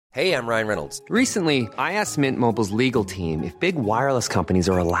Hey, I'm Ryan Reynolds. Recently, I asked Mint Mobile's legal team if big wireless companies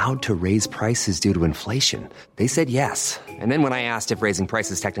are allowed to raise prices due to inflation. They said yes. And then when I asked if raising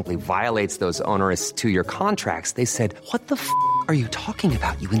prices technically violates those onerous two-year contracts, they said, "What the are you talking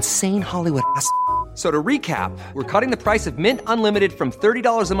about, you insane Hollywood ass?" So to recap, we're cutting the price of Mint Unlimited from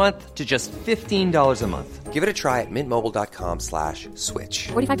 $30 a month to just $15 a month. Give it a try at mintmobile.com/switch.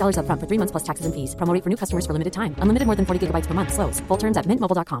 $45 up front for 3 months plus taxes and fees. Promo rate for new customers for limited time. Unlimited more than 40 gigabytes per month. Slows full terms at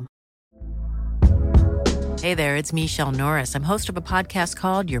mintmobile.com. Hey there, it's Michelle Norris. I'm host of a podcast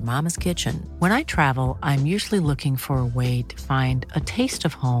called Your Mama's Kitchen. When I travel, I'm usually looking for a way to find a taste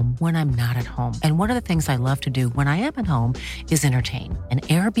of home when I'm not at home. And one of the things I love to do when I am at home is entertain. And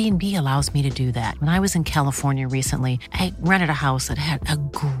Airbnb allows me to do that. When I was in California recently, I rented a house that had a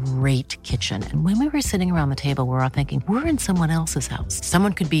great kitchen. And when we were sitting around the table, we were all thinking, we're in someone else's house.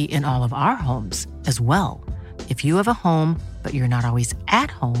 Someone could be in all of our homes as well. If you have a home, but you're not always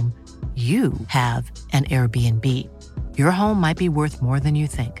at home, you have an Airbnb. Your home might be worth more than you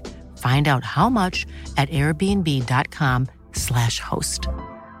think. Find out how much at airbnb.com/host.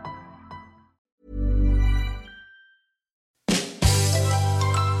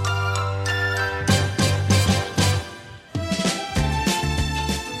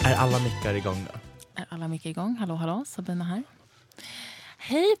 Är alla mickar igång då? Är alla mickar igång? Hallå, hallå, Sabina här.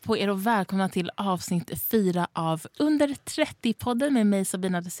 Hej på er och välkomna till avsnitt 4 av Under 30-podden med mig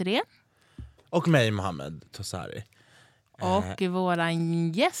Sabina Desiree. Och mig, Mohammed Tosari. Och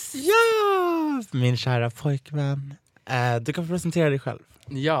våran gäst. Ja! Min kära pojkvän. Du kan få presentera dig själv.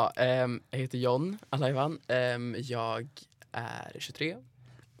 Ja, jag heter John Alaivan. Jag är 23.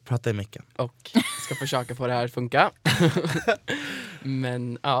 Prata i micken. Och ska försöka få det här att funka.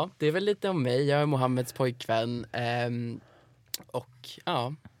 Men ja, det är väl lite om mig. Jag är Mohammeds pojkvän. Och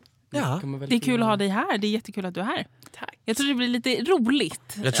ja. Det är kul att ha dig här. Det är jättekul att du är här. Tack. Jag tror det blir lite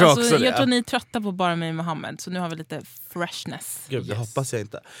roligt. Jag tror också det. Jag tror ni är trötta på bara mig och Mohammed. Så nu har vi lite freshness. Gud, det hoppas jag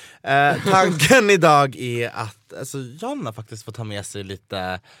inte. Tanken idag är att John har faktiskt fått ta med sig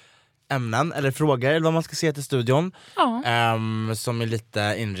lite ämnen eller frågor eller vad man ska se till studion. Ja. Som är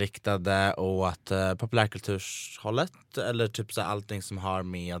lite inriktade åt populärkulturshållet. Eller typ så allting som har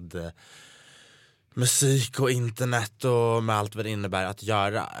med musik och internet och med allt vad det innebär att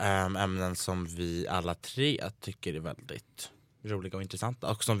göra. Ämnen som vi alla tre tycker är väldigt roliga och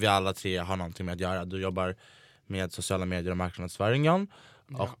intressanta. Och som vi alla tre har någonting med att göra. Du jobbar med sociala medier och marknadsföring, John.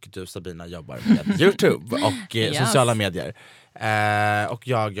 Ja. Och du, Sabina, jobbar med YouTube och sociala medier. Och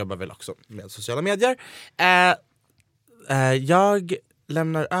jag jobbar väl också med sociala medier. Jag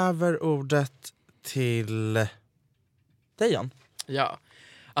lämnar över ordet till dig, John. Ja.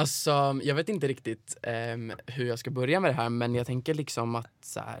 Alltså, jag vet inte riktigt hur jag ska börja med det här. Men jag tänker liksom att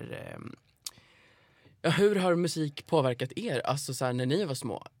så här, hur har musik påverkat er? Alltså så här, när ni var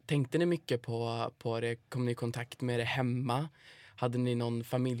små, tänkte ni mycket på det? Kom ni i kontakt med det hemma? Hade ni någon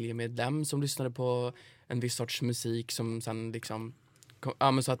familjemedlem som lyssnade på en viss sorts musik som sen liksom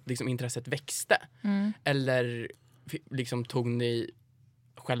men så att liksom intresset växte? Eller liksom tog ni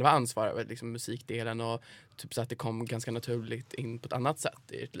själva ansvar över liksom musikdelen och typ så att det kom ganska naturligt in på ett annat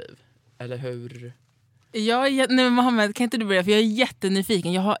sätt i ert liv? Eller hur? Nej, Mohammed, kan inte du börja? För jag är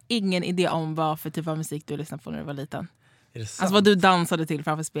jättenyfiken. Jag har ingen idé om vad för typ av musik du lyssnade på när du var liten. Alltså vad du dansade till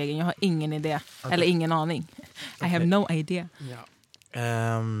framför spegeln. Jag har ingen idé. Okay. Eller ingen aning. I have no idea. Ja.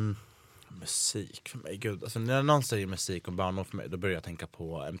 Musik för mig, gud. Alltså, när någon säger musik och barndom för mig, då börjar jag tänka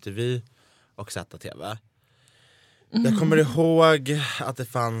på MTV och ZTV. Jag kommer ihåg att det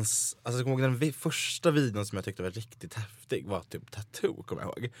fanns, alltså jag kommer ihåg den första videon som jag tyckte var riktigt häftig var typ Tattoo, kommer jag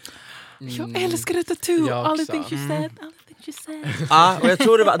ihåg. Jag älskade Tattoo. All the things you said, all the things you said. Ja, och jag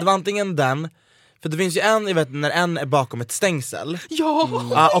tror det var antingen den. För det finns ju en, jag vet, när en är bakom ett stängsel.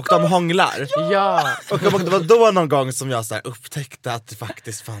 Ja! Och de hånglar. Ja! Och det var då någon gång som jag så här upptäckte att det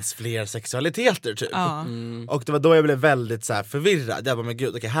faktiskt fanns fler sexualiteter typ. Och det var då jag blev väldigt så här förvirrad. Jag bara, men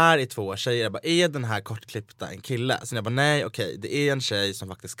gud, okej, här är 2 tjejer. Jag bara, är den här kortklippta en kille? Så jag bara, nej, okej, det är en tjej som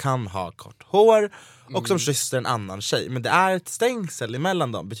faktiskt kan ha kort hår och som kysser en annan tjej. Men det är ett stängsel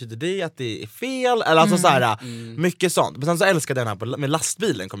emellan dem. Betyder det att det är fel? Eller alltså så här, mycket sånt. Men sen så älskade jag den här med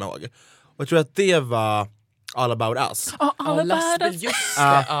lastbilen, kommer jag ihåg. Och jag tror att det var All About Us. All About Us. Just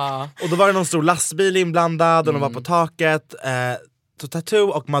det. Och då var det någon stor lastbil inblandad och de var på taket. Så Tattoo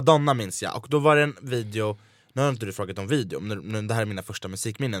och Madonna minns jag. Och då var det en video. Nu har inte du frågat om video, men det här är mina första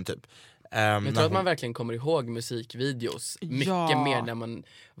musikminnen typ. Jag tror att man verkligen kommer ihåg musikvideos mycket mer när man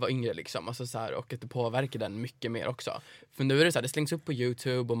var yngre liksom. Alltså så här, och att det påverkar den mycket mer också. För nu är det så här, det slängs upp på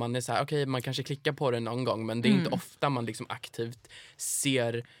YouTube och man är så här, okej, man kanske klickar på det någon gång, men det är inte ofta man liksom aktivt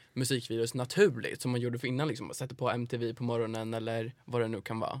ser musikvideos naturligt som man gjorde för innan liksom, sätter på MTV på morgonen eller vad det nu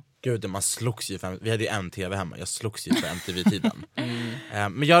kan vara. Gud, man slogs ju för, vi hade ju en tv hemma, jag slogs ju för MTV-tiden.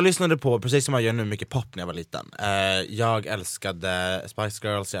 Men jag lyssnade på, precis som jag gör nu, mycket pop när jag var liten. Jag älskade Spice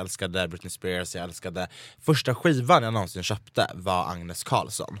Girls, jag älskade Britney Spears, jag älskade... Första skivan jag någonsin köpte var Agnes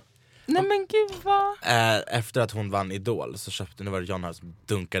Karlsson. Nej men gud vad... Efter att hon vann Idol så köpte, nu var det John här som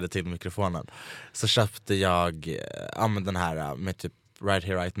dunkade till mikrofonen, så köpte jag den här med typ Right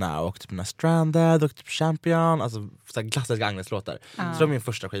Here Right Now och typ den här Stranded och typ Champion, alltså så klassiska Agnes-låtar. Så det var min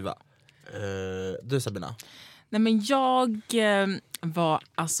första skiva. Du Sabina? Nej men jag var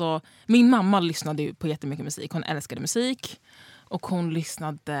alltså, min mamma lyssnade ju på jättemycket musik, hon älskade musik. Och hon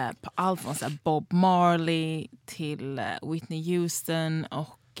lyssnade på allt från så här Bob Marley till Whitney Houston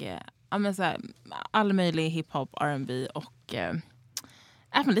och så här, all möjlig hiphop, R&B och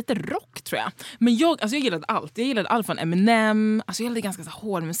även lite rock tror jag. Men jag gillade allt. Jag gillade allt från Eminem, alltså jag gillade ganska så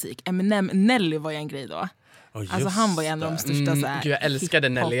hård musik. Eminem, Nelly var ju en grej då. Alltså han var ju en av de största så här, Gud, jag älskade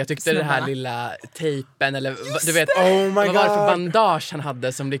Nelly. Jag tyckte det här lilla tejpen eller du vet, Oh vad var det för bandage han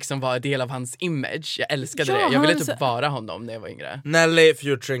hade som liksom var en del av hans image. Jag älskade det. Jag ville typ vara honom när jag var yngre. Nelly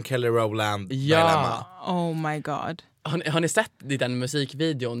featuring Kelly Rowland. Dilemma. Oh my god. Har ni sett i den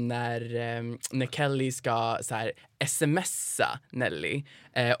musikvideon när Kelly ska så här smsa Nelly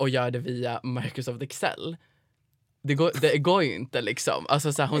och gör det via Microsoft Excel? Det går ju inte liksom.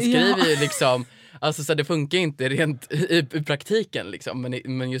 Alltså så här, hon skriver ju liksom, alltså så här, det funkar inte rent i praktiken liksom,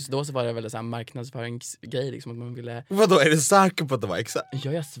 men just då så var det väl så här marknadsföringsgrej liksom, att man ville. Vadå, är du säker på att det var Excel?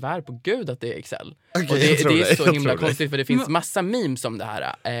 Ja, jag svär på gud att det är Excel. Okay, och det är så himla det. konstigt för det finns massa memes om det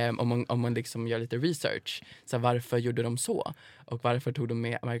här om man liksom gör lite research. Så här, varför gjorde de så? Och varför tog de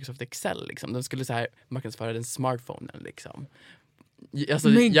med Microsoft Excel liksom? De skulle så här marknadsföra den smartphonen liksom. Alltså,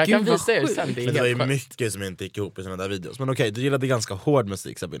 jag kan visa er sen. Det var ju mycket som inte gick ihop i sådana där videos. Men okej, du gillade ganska hård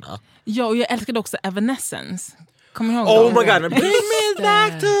musik, Sabina. Ja, och jag älskade också Evanescence. Kommer du ihåg Oh dem? my god, bring me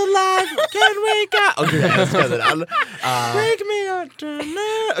back to life, can wake up. Okej, jag älskade den. Break me out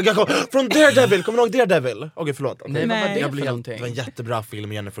tonight. Från Daredevil, kommer du ihåg Daredevil? Okej, förlåt. Nej, vad var det Jag för blev någonting? Det var en jättebra film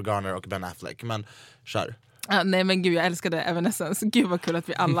med Jennifer Garner och Ben Affleck. Men kör. Nej men gud, jag älskade Evanescence. Gud vad kul att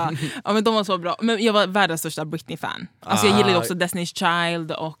vi alla men de var så bra. Men jag var världens största Britney-fan. Alltså jag gillade också Destiny's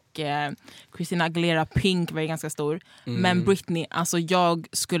Child och Christina Aguilera. Pink var ju ganska stor. Men Britney, alltså jag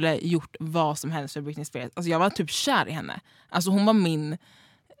skulle gjort vad som helst för Britney Spears. Alltså jag var typ kär i henne. Alltså hon var min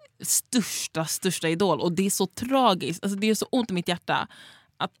största idol. Och det är så tragiskt, alltså det är så ont i mitt hjärta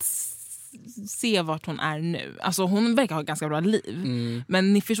att se vart hon är nu. Alltså hon verkar ha ett ganska bra liv.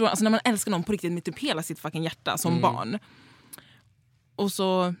 Men ni förstår, alltså när man älskar någon på riktigt med typ hela sitt fucking hjärta som barn. Och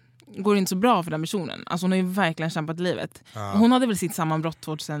så går det inte så bra för den personen. Alltså hon har ju verkligen kämpat livet. Hon hade väl sitt sammanbrott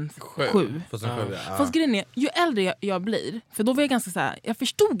 2007. Fast grejen är, ju äldre jag blir, för då var jag ganska så här, jag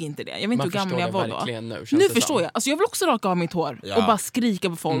förstod inte det. Jag vet inte hur gammal jag var då. Nu förstår jag. Alltså jag vill också raka av mitt hår och bara skrika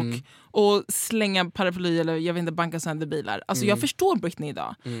på folk och slänga paraply eller jag vet inte, banka sönder bilar. Alltså jag förstår Britney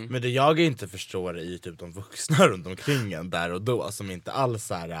idag. Men det jag inte förstår är typ de vuxna runt omkring en där och då som inte alls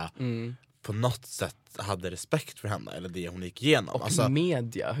så här, på något sätt hade respekt för henne eller det hon gick igenom. Och alltså,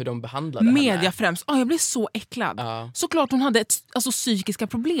 media, hur de behandlade henne. Media främst. Jag blev så äcklad. Såklart hon hade psykiska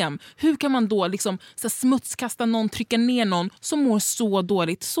problem. Hur kan man då liksom så smutskasta någon, trycka ner någon som mår så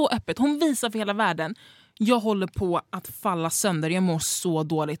dåligt, så öppet. Hon visar för hela världen. Jag håller på att falla sönder, jag mår så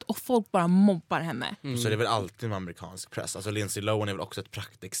dåligt. Och folk bara mobbar henne. Så det är väl alltid med amerikansk press. Alltså Lindsay Lohan är väl också ett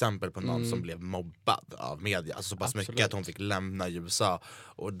praktexempel på någon som blev mobbad av media. Alltså så pass mycket att hon fick lämna USA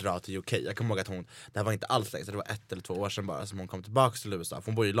och dra till UK. Jag kommer ihåg att hon, det här var inte alls länge, så det var 1 eller 2 år sedan bara som hon kom tillbaka till USA. För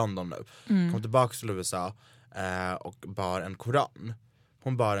hon bor i London nu. Kom tillbaka till USA och bar en koran.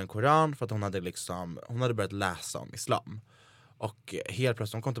 Hon bar en koran för att hon hade börjat läsa om islam. Och helt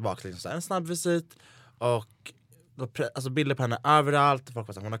plötsligt hon kom tillbaka liksom så här, en snabb visit. Och då, alltså bilder på henne överallt. Folk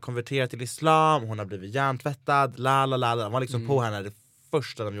var så här, hon har konverterat till islam, hon har blivit hjärntvättad, de var liksom på henne det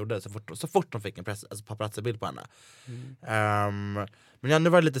första de gjorde så fort de fick en paparazzi-bild på henne. Men ja, nu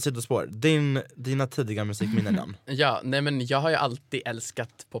var det lite sidospår. Dina tidiga musikminnen. Ja, nej men jag har ju alltid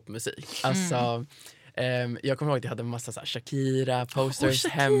älskat popmusik. Alltså jag kommer ihåg att jag hade en massa så här, Shakira posters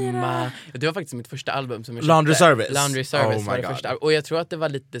hemma. Det var faktiskt mitt första album som jag Laundry köpte. Service. Laundry Service var det God. första. Och jag tror att det var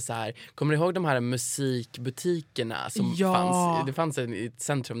lite så här, kommer ni ihåg de här musikbutikerna som fanns? Det fanns ett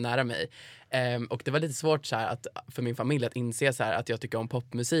centrum nära mig. Och det var lite svårt så här, att, för min familj att inse så här, att jag tycker om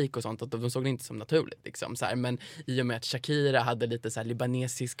popmusik och sånt, att de såg det inte som naturligt liksom, så här. Men i och med att Shakira hade lite så här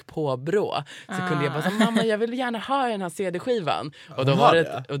libanesisk påbrå så kunde jag bara säga, mamma jag vill gärna ha den här CD-skivan och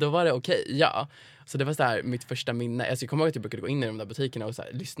då var det okej, ja. Så det var så här mitt första minne. Alltså jag kommer ihåg att jag brukade gå in i de där butikerna och så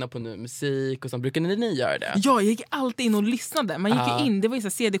här, lyssna på ny musik och så. Brukade ni göra det? Ja, jag gick alltid in och lyssnade. Man gick ju in, det var ju så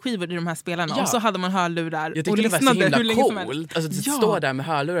CD-skivor i de här spelarna. Ja. Och så hade man hörlurar jag och lyssnade lyssnade det var så hur länge som himla helst. coolt. Alltså att stå där med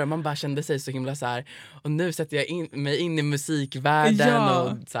hörlurar, man bara kände sig så himla så här. Och nu sätter jag mig in i musikvärlden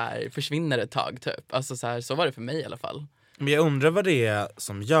och så här, försvinner ett tag typ. Alltså så var det för mig i alla fall. Men jag undrar vad det är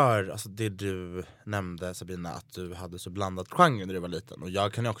som gör, alltså det du nämnde Sabina, att du hade så blandat genre när du var liten. Och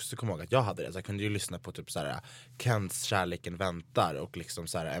jag kan ju också komma ihåg att jag hade det. Så jag kunde ju lyssna på typ såhär Kents Kärleken väntar och liksom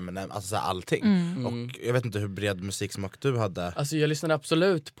såhär Eminem, alltså såhär allting. Och jag vet inte hur bred musiksmak du hade. Alltså jag lyssnade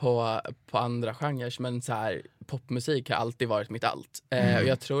absolut på andra genrer, men så här, popmusik har alltid varit mitt allt. Och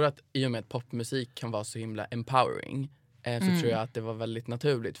jag tror att i och med att popmusik kan vara så himla empowering, så tror jag att det var väldigt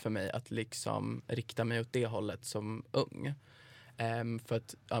naturligt för mig att liksom rikta mig åt det hållet som ung. För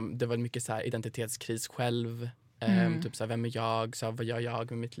att det var mycket så här identitetskris själv. Typ så här, vem är jag? Så här, vad gör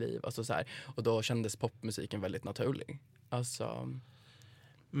jag med mitt liv? Alltså så här, och då kändes popmusiken väldigt naturlig. Alltså...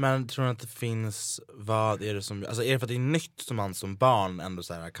 Men tror du att det finns, vad är det som, alltså är det för att det är nytt som man som barn ändå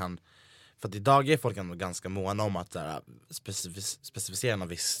så här kan, för att idag är folk ändå ganska måna om att så här, specificera någon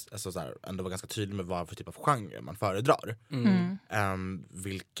viss, alltså så här, ändå vara ganska tydlig med vad för typ av genre man föredrar.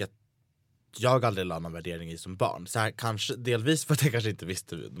 Vilket jag aldrig la någon värdering i som barn. Så här, kanske, delvis för att jag kanske inte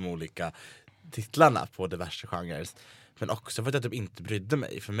visste de olika titlarna på diverse genrer. Men också för att jag typ inte brydde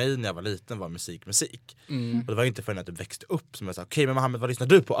mig. För mig när jag var liten var musik. Och det var inte förrän jag typ växte upp som jag sa, okej, men Mohammed, vad lyssnar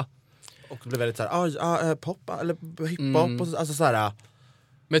du på? Och det blev väldigt såhär, pop eller hiphop och så, alltså såhär.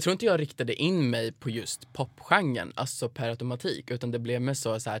 Men jag tror inte jag riktade in mig på just popgenren, alltså per automatik, utan det blev med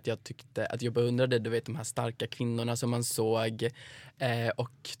så här att jag tyckte att jag beundrade, du vet, de här starka kvinnorna som man såg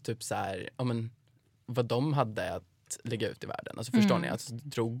och typ så här, ja, men vad de hade att lägga ut i världen. Alltså förstår ni, alltså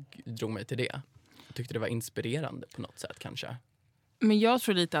drog mig till det. Jag tyckte det var inspirerande på något sätt kanske. Men jag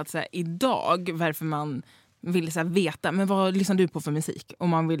tror lite att så här, idag varför man vill så här, veta, men vad lyssnar du på för musik? Och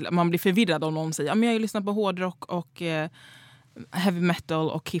man blir förvirrad om någon säger, ja, men jag lyssnar på hårdrock och heavy metal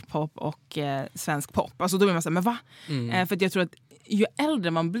och hiphop och svensk pop. Alltså då blir man såhär, men va? För att jag tror att ju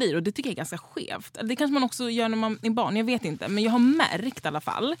äldre man blir, och det tycker jag är ganska skevt. Det kanske man också gör när man är barn, jag vet inte. Men jag har märkt i alla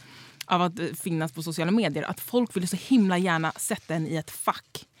fall av att finnas på sociala medier att folk vill så himla gärna sätta en i ett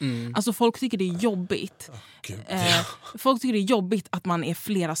fack. Alltså folk tycker det är jobbigt. Folk tycker det är jobbigt att man är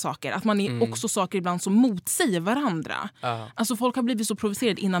flera saker. Att man är också saker ibland som motsäger varandra. Alltså folk har blivit så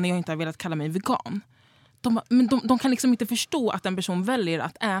provocerade innan jag inte har velat kalla mig vegan. De kan liksom inte förstå att en person väljer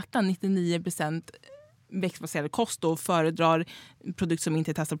att äta 99% växtbaserad kost och föredrar produkter som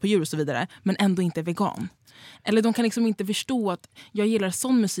inte är testade på djur och så vidare, men ändå inte är vegan. Eller de kan liksom inte förstå att jag gillar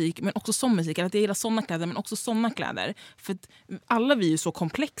sån musik men också sån musik, eller att jag gillar såna kläder men också såna kläder. För att alla vi är ju så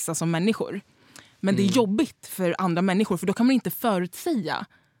komplexa som människor. Men det är jobbigt för andra människor, för då kan man inte förutsäga.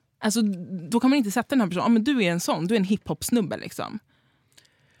 Alltså då kan man inte sätta den här personen, men du är en sån, du är en hiphop-snubbe liksom.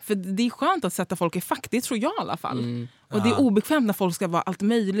 För det är skönt att sätta folk i fack, det tror jag i alla fall. Och det är obekvämt när folk ska vara allt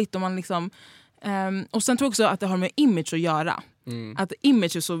möjligt. Och, man liksom, och sen tror jag också att det har med image att göra. Att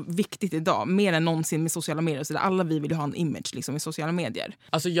image är så viktigt idag, mer än någonsin med sociala medier. Så alla vi vill ha en image liksom, i sociala medier.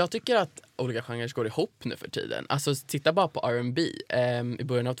 Alltså jag tycker att olika genrer går ihop nu för tiden. Alltså titta bara på R&B. I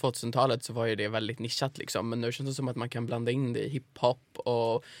början av 2000-talet så var ju det väldigt nischat liksom. Men nu känns det som att man kan blanda in det i hiphop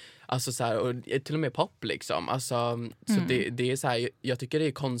och... Alltså så här, och till och med pop liksom. Alltså, så det är så här, jag tycker det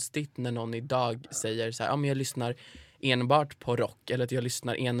är konstigt när någon idag säger så här, ja, men jag lyssnar enbart på rock eller att jag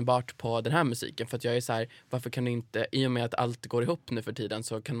lyssnar enbart på den här musiken, för att jag är så här, varför kan du inte, i och med att allt går ihop nu för tiden,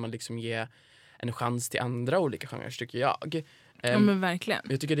 så kan man liksom ge en chans till andra olika genrer, tycker jag. Ja, men verkligen.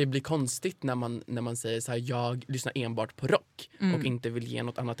 Jag tycker det blir konstigt när man säger så här, jag lyssnar enbart på rock och inte vill ge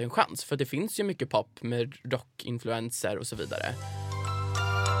något annat en chans, för det finns ju mycket pop med rockinfluenser och så vidare.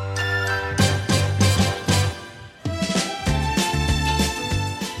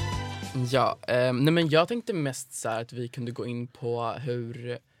 Ja, nej men jag tänkte mest så här att vi kunde gå in på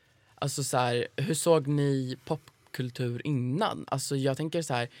hur såg ni popkultur innan? Alltså jag tänker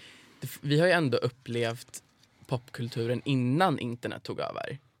så här, vi har ju ändå upplevt popkulturen innan internet tog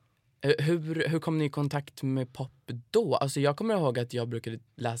över. Hur kom ni i kontakt med pop då? Alltså jag kommer ihåg att jag brukade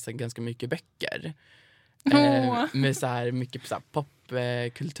läsa ganska mycket böcker. Med så här mycket så här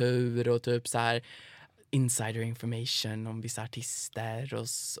popkultur och typ så här insider information om vissa artister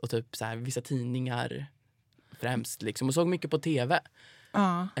och typ så här vissa tidningar främst liksom, och såg mycket på tv.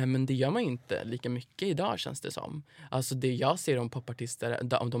 Men det gör man inte lika mycket idag, känns det som. Alltså det jag ser om popartister,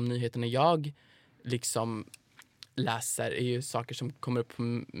 de nyheterna jag liksom läser är ju saker som kommer upp på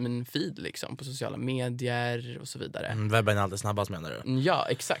min feed liksom, på sociala medier och så vidare. Webben är alltid snabbast, menar du? Ja,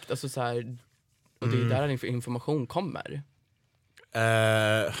 exakt. Alltså så här, och det är där information kommer.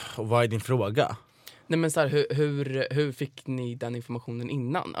 Och vad är din fråga? Nej men så här, hur fick ni den informationen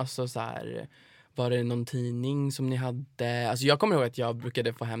innan? Alltså så här, var det någon tidning som ni hade? Alltså jag kommer ihåg att jag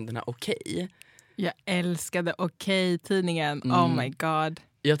brukade få hem den här Okej. Jag älskade Okej-tidningen. Oh my god.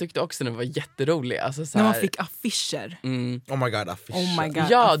 Jag tyckte också den var jätterolig. Alltså så här, När man fick affischer. Oh my god, affischer. Oh my god,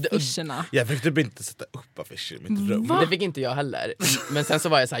 Ja, affischerna. Jag fick typ inte sätta upp affischer i mitt rum. Det fick inte jag heller. Men sen så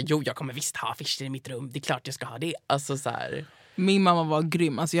var jag så här, jo jag kommer visst ha affischer i mitt rum. Det är klart jag ska ha det. Alltså så här. Min mamma var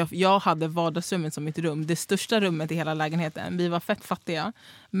grym. Alltså jag hade vardagsrummet som mitt rum. Det största rummet i hela lägenheten. Vi var fett fattiga.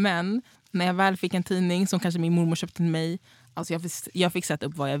 Men när jag väl fick en tidning som kanske min mormor köpte till mig. Alltså jag fick sätta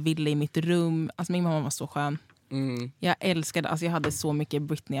upp vad jag ville i mitt rum. Alltså min mamma var så skön. Jag älskade, alltså jag hade så mycket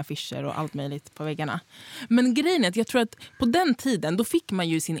Britney-affischer och allt möjligt på väggarna. Men grejen är att jag tror att på den tiden då fick man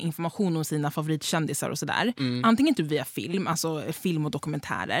ju sin information om sina favoritkändisar och sådär. Antingen typ via film, alltså film och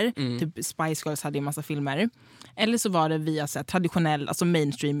dokumentärer. Typ Spice Girls hade ju en massa filmer. Eller så var det via så här, traditionell, alltså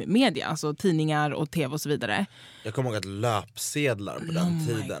mainstream media, alltså tidningar och tv och så vidare. Jag kommer ihåg att löpsedlar på den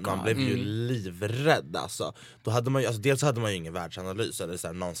tiden, man blev ju livrädd alltså. Då hade man ju, alltså dels hade man ju ingen världsanalys eller så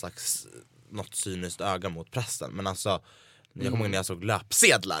här, någon slags något cyniskt öga mot pressen, men alltså jag kommer ihåg när jag såg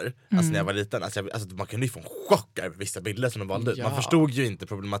löpsedlar alltså när jag var liten, alltså man kunde ju få en chock över vissa bilder som de valde ut. Man förstod ju inte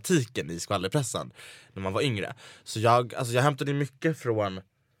problematiken i skvallerpressen när man var yngre. Så jag hämtade mycket från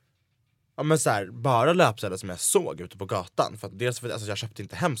men så här, bara löpsedlar som jag såg ute på gatan, för att dels för alltså jag köpte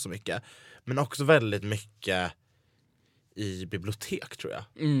inte hem så mycket, men också väldigt mycket i bibliotek tror jag.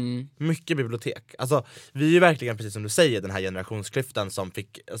 Mycket bibliotek. Alltså vi är ju verkligen, precis som du säger, den här generationsklyftan som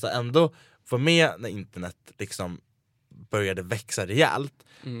fick alltså, ändå få med när internet liksom började växa rejält,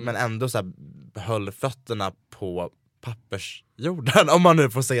 men ändå så här, höll fötterna på pappersjorden, om man nu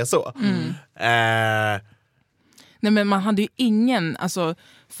får säga så. Nej men man hade ju ingen, alltså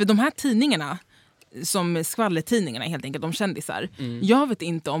för de här tidningarna som skvallertidningarna helt enkelt, de kändisar. Jag vet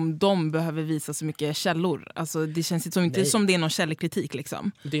inte om de behöver visa så mycket källor. Alltså det känns inte som det är någon källkritik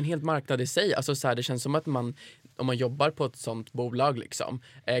liksom. Det är en helt marknad i sig. Alltså så här, det känns som att man, om man jobbar på ett sånt bolag liksom,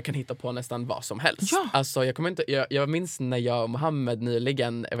 kan hitta på nästan vad som helst. Ja. Alltså jag minns när jag och Mohammed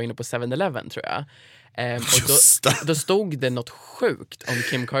nyligen var inne på 7-Eleven tror jag. Och då stod det något sjukt om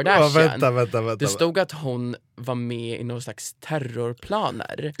Kim Kardashian. Vänta. Det stod att hon var med i någon slags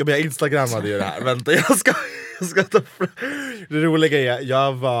terrorplaner. Jag instagrammade ju det här. Vänta, jag ska ta fram. Det roliga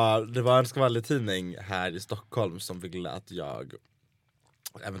är, det var en skvallertidning här i Stockholm som ville att jag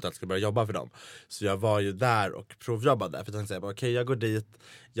eventuellt ska börja jobba för dem. Så jag var ju där och provjobbade. För jag tänkte säga, okej, jag går dit,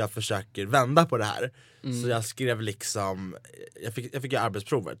 jag försöker vända på det här. Så jag skrev liksom, jag fick ju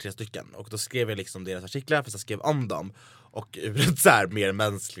arbetsprover, 3 stycken. Och då skrev jag liksom deras artiklar, för jag skrev om dem. Och ur ett så här mer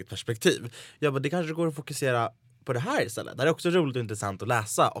mänskligt perspektiv. Jag bara, det kanske går att fokusera på det här istället. Det är också roligt och intressant att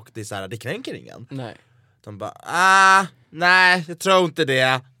läsa. Och det är så här, det kränker ingen. Nej. De bara, nej, jag tror inte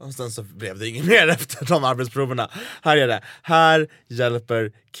det. Och sen så blev det inget mer efter de arbetsproverna. Här är det. Här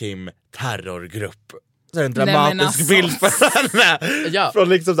hjälper Kim terrorgrupp. Så är det en dramatisk bild för henne. Ja. Från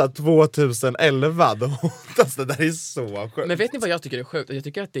liksom så här 2011. Det där är så sjukt. Men vet ni vad jag tycker är sjukt? Jag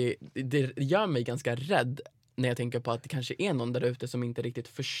tycker att det gör mig ganska rädd när jag tänker på att det kanske är någon där ute som inte riktigt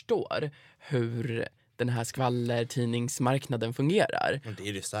förstår hur den här skvallertidningsmarknaden fungerar. Men det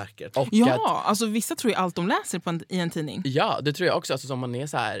är det säkert. Och alltså vissa tror ju allt de läser i en tidning. Ja, det tror jag också. Alltså, som man är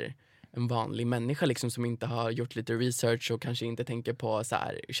så här en vanlig människa liksom, som inte har gjort lite research och kanske inte tänker på så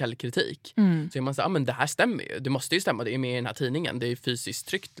här källkritik. Så är man så här, men det här stämmer ju. Det måste ju stämma, det är med i den här tidningen. Det är fysiskt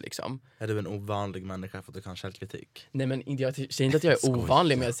tryckt liksom. Är du en ovanlig människa för att du kan källkritik? Nej, men jag säger inte att jag är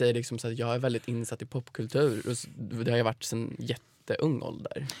ovanlig, men jag säger liksom så att jag är väldigt insatt i popkultur. Och det har jag varit sedan jätteung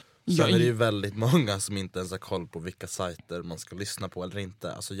ålder. Sen är det ju väldigt många som inte ens har koll på vilka sajter man ska lyssna på eller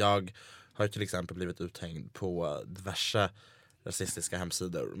inte. Alltså jag har till exempel blivit uthängd på diverse rasistiska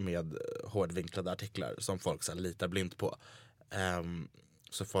hemsidor med hårdvinklade artiklar som folk så här litar blint på.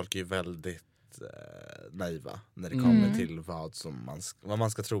 Så folk är ju väldigt naiva när det kommer till vad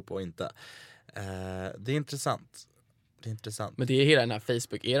man ska tro på och inte. Det är intressant. Det är intressant. Men det är hela den här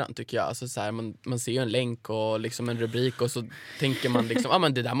Facebook-eran tycker jag. Alltså så här, man ser ju en länk och liksom en rubrik och så tänker man liksom,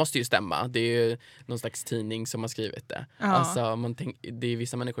 men det där måste ju stämma. Det är ju någon slags tidning som har skrivit det. Ja. Alltså det är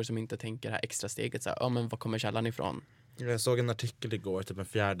vissa människor som inte tänker det här extra steget så här, men var kommer källan ifrån? Jag såg en artikel igår, typ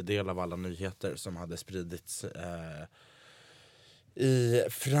 1/4 av alla nyheter som hade spridits i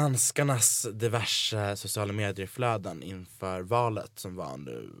franskarnas diverse sociala medieflöden inför valet som var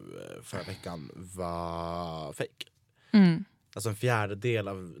nu förra veckan var fake. Alltså 1/4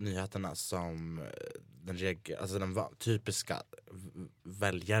 av nyheterna som den typiska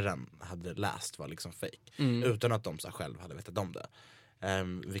väljaren hade läst var liksom fake. Utan att de så själv hade vetat om det.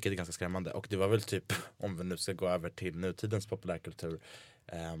 Vilket är ganska skrämmande. Och det var väl typ, om vi nu ska gå över till nutidens populärkultur,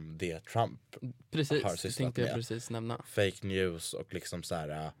 det Trump Precis, har sysslat tänkte jag med. precis nämna. Fake news och liksom så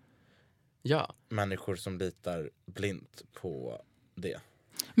här, Ja. människor som litar blint på det.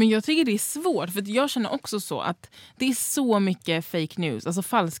 Men jag tycker det är svårt, för jag känner också så att det är så mycket fake news, alltså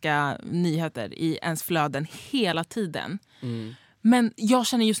falska nyheter i ens flöden hela tiden. Men jag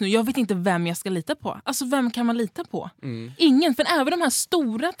känner just nu, jag vet inte vem jag ska lita på. Alltså vem kan man lita på? Ingen, för även de här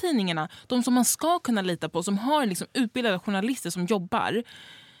stora tidningarna, de som man ska kunna lita på, som har liksom utbildade journalister som jobbar,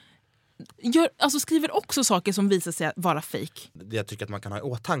 alltså skriver också saker som visar sig vara fake. Det jag tycker att man kan ha i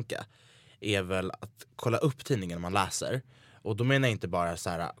åtanke är väl att kolla upp tidningen man läser. Och då menar jag inte bara så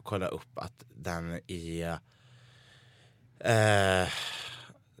här, kolla upp att den är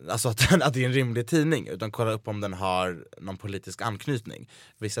alltså att det är en rimlig tidning, utan kolla upp om den har någon politisk anknytning.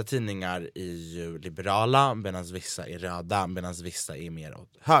 Vissa tidningar är ju liberala, medan vissa är röda, medan vissa är mer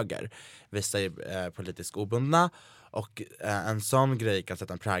åt höger. Vissa är politiskt obundna, och en sån grej kan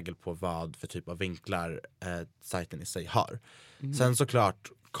sätta en prägel på vad för typ av vinklar sajten i sig har. Sen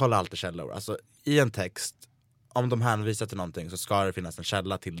såklart, kolla alltid källor. Alltså i en text, om de hänvisar till någonting så ska det finnas en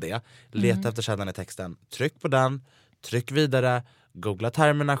källa till det. Leta efter källan i texten, tryck på den, tryck vidare, googla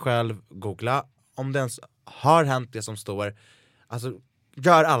termerna själv, googla om det ens har hänt det som står. Alltså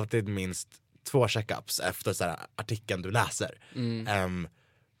gör alltid minst 2 checkups efter så här artikeln du läser.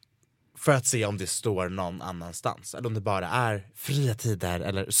 För att se om det står någon annanstans, eller om det bara är Fria Tider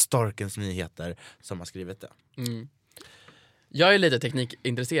eller Storkens Nyheter som har skrivit det. Jag är lite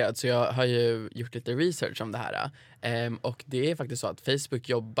teknikintresserad, så jag har ju gjort lite research om det här. Och det är faktiskt så att Facebook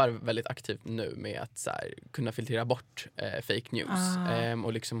jobbar väldigt aktivt nu med att så här, kunna filtrera bort fake news.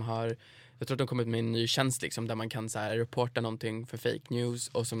 Och liksom jag tror att de kommit med en ny tjänst liksom, där man kan så här, reporta någonting för fake news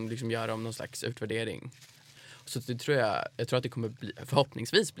och som liksom gör om någon slags utvärdering. Så det tror jag tror att det kommer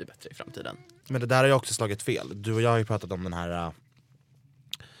förhoppningsvis bli bättre i framtiden. Men det där har ju också slagit fel. Du och jag har ju pratat om den här,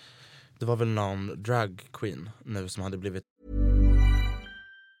 det var väl någon drag queen nu som hade blivit.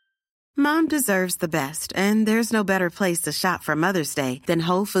 Mom deserves the best, and there's no better place to shop for Mother's Day than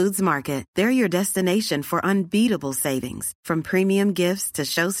Whole Foods Market. They're your destination for unbeatable savings, from premium gifts to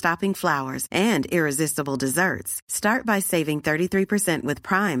show-stopping flowers and irresistible desserts. Start by saving 33% with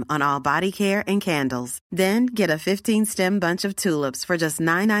Prime on all body care and candles. Then get a 15-stem bunch of tulips for just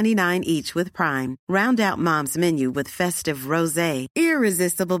 $9.99 each with Prime. Round out Mom's menu with festive rosé,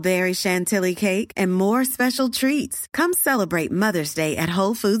 irresistible berry chantilly cake, and more special treats. Come celebrate Mother's Day at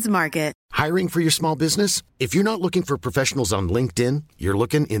Whole Foods Market. Hiring for your small business? If you're not looking for professionals on LinkedIn, you're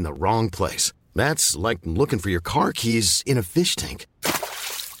looking in the wrong place. That's like looking for your car keys in a fish tank.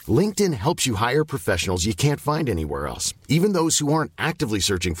 LinkedIn helps you hire professionals you can't find anywhere else, even those who aren't actively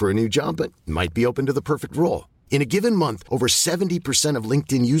searching for a new job but might be open to the perfect role. In a given month, over 70% of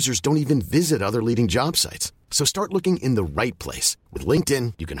LinkedIn users don't even visit other leading job sites. So start looking in the right place. With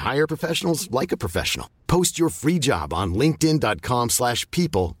LinkedIn, you can hire professionals like a professional. Post your free job on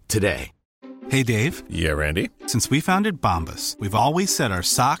linkedin.com/people today. Hey, Dave. Yeah, Randy. Since we founded Bombas, we've always said our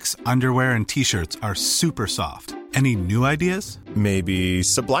socks, underwear, and T-shirts are super soft. Any new ideas? Maybe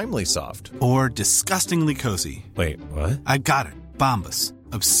sublimely soft. Or disgustingly cozy. Wait, what? I got it. Bombas.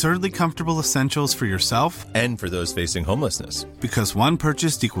 Absurdly comfortable essentials for yourself and for those facing homelessness. Because one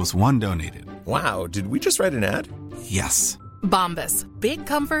purchased equals one donated. Wow, did we just write an ad? Yes. Bombas. Big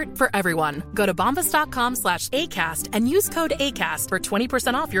comfort for everyone. Go to bombas.com/ACAST and use code ACAST for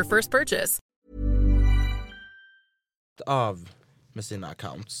 20% off your first purchase. Av med sina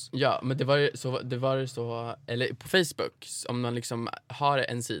accounts. Ja, men det var så, eller på Facebook, om man liksom har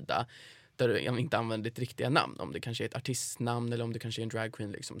en sida där du inte använder ditt riktiga namn, om det kanske är ett artistnamn eller om det kanske är en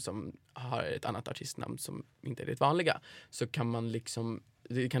dragqueen liksom, som har ett annat artistnamn som inte är det vanliga, så kan man liksom,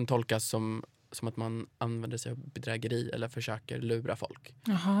 det kan tolkas som att man använder sig av bedrägeri eller försöker lura folk.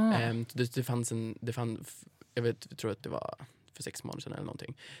 Jag tror att det var för 6 månader sedan eller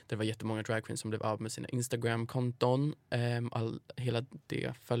någonting. Det var jättemånga dragqueens som blev av med sina Instagram-konton. Hela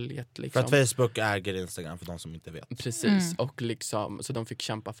det följet liksom. För att Facebook äger Instagram, för de som inte vet. Precis, och liksom, så de fick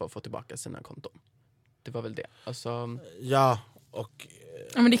kämpa för att få tillbaka sina konton. Det var väl det. Alltså, ja, och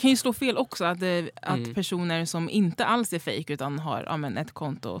ja, men det kan ju slå fel också att personer som inte alls är fake utan har ett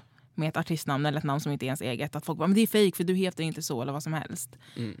konto med ett artistnamn eller ett namn som inte är ens eget, att folk bara, men det är fake för du heter inte så eller vad som helst.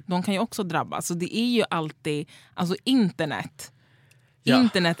 De kan ju också drabbas. Så det är ju alltid, alltså internet. Ja.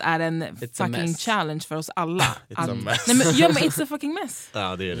 Internet är en fucking challenge för oss alla. It's a mess. Nej, men it's a fucking mess.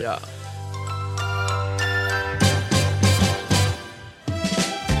 Ja, det är det. Ja.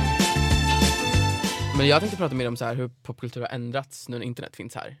 Men jag tänkte prata mer om så här hur popkultur har ändrats nu när internet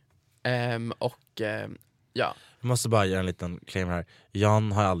finns här. Ja. Jag måste bara göra en liten claim här.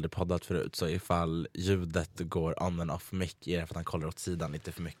 Jan har aldrig poddat förut, så ifall ljudet går on and off mic är det för att han kollar åt sidan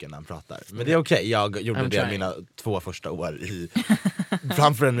lite för mycket när han pratar. Men det är okej. Jag gjorde det mina 2 första år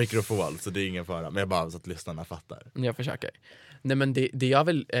framför en mikrofon, så det är ingen fara. Men jag bara så att lyssnarna fattar. Jag försöker. Nej, men det jag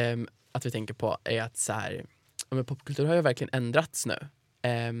vill att vi tänker på är att så här, men popkultur har ju verkligen ändrats nu.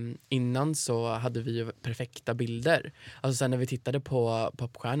 Innan så hade vi ju perfekta bilder. Alltså sen när vi tittade på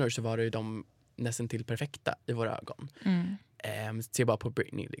popstjärnor så var det ju de nästan till perfekta i våra ögon. Se bara på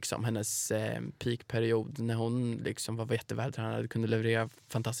Britney liksom. Hennes peakperiod när hon liksom var jättevältränad, kunde leverera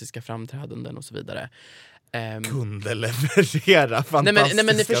fantastiska framträdanden och så vidare. Kunde leverera fantastiska nej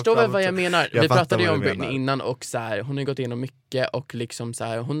men ni förstår väl vad jag menar. Vi pratade ju om Britney Britney innan och så här, hon har gått igenom mycket och liksom så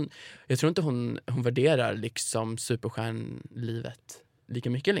här, jag tror inte hon värderar liksom superstjärnlivet lika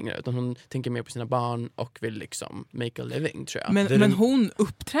mycket längre, utan hon tänker mer på sina barn och vill liksom make a living, tror jag. Men hon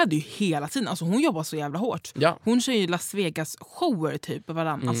uppträder ju hela tiden, alltså hon jobbar så jävla hårt. Ja. Hon kör ju Las Vegas shower typ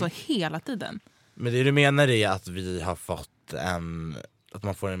varann, alltså hela tiden. Men det du menar är att vi har fått att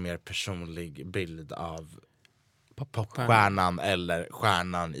man får en mer personlig bild av popstjärnan eller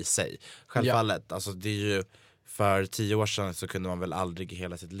stjärnan i sig. Självfallet, alltså det är ju för 10 år sedan så kunde man väl aldrig i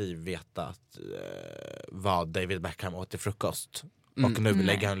hela sitt liv veta att vad David Beckham åt till frukost. Och nu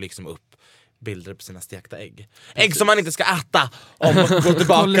lägger han liksom upp bilder på sina stekta ägg. Ägg som man inte ska äta! Om man går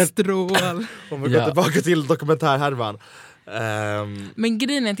tillbaka till dokumentärhärvan. Men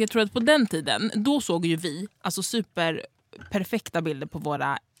grejen är att jag tror att på den tiden, då såg ju vi alltså superperfekta bilder på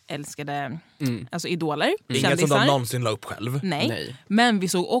våra älskade alltså idoler. Inget som de någonsin la upp själv. Nej. Men vi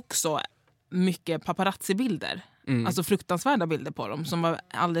såg också mycket paparazzi-bilder. Alltså fruktansvärda bilder på dem som var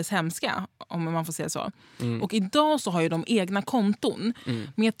alldeles hemska, om man får säga så. Och idag så har ju de egna konton.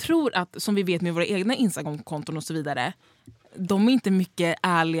 Men jag tror att, som vi vet med våra egna Instagram-konton och så vidare, de är inte mycket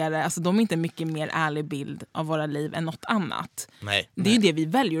ärligare, alltså de är inte mycket mer ärlig bild av våra liv än något annat. Det är ju det vi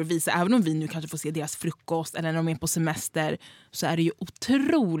väljer att visa, även om vi nu kanske får se deras frukost eller när de är på semester, så är det ju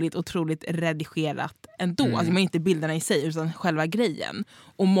otroligt redigerat ändå. Alltså man är inte bilderna i sig utan själva grejen.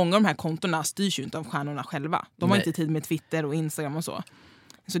 Och många av de här kontona styrs ju inte av stjärnorna själva. De har inte tid med Twitter och Instagram och så.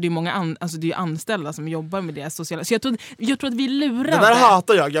 Så det är många det är anställda som jobbar med deras sociala... Så jag tror att vi lurar. Det där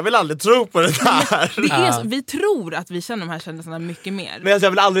hatar jag vill aldrig tro på det där. Det är så, vi tror att vi känner de här kändisarna mycket mer. Men jag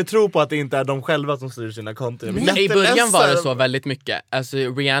vill aldrig tro på att det inte är de själva som styr sina konton. I början var det så väldigt mycket. Alltså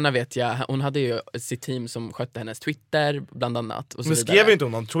Rihanna vet jag, hon hade ju sitt team som skötte hennes Twitter bland annat. Och så men skrev inte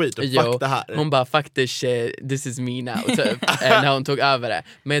hon någon tweet och fuck det här? Hon bara fuck this shit, this is me now typ, när hon tog över det.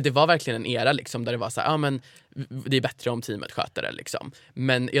 Men det var verkligen en era liksom, där det var så här, men det är bättre om teamet sköter det liksom.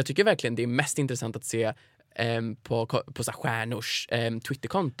 Men jag tycker verkligen det är mest intressant att se på så stjärnors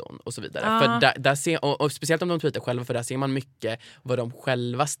Twitterkonton och så vidare. För där ser, och speciellt om de tweetar själva, för där ser man mycket vad de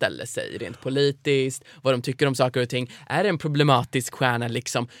själva ställer sig rent politiskt, vad de tycker om saker och ting. Är det en problematisk stjärna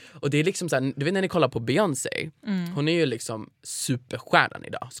liksom? Och det är liksom så här, du vet när ni kollar på Beyoncé, hon är ju liksom superstjärnan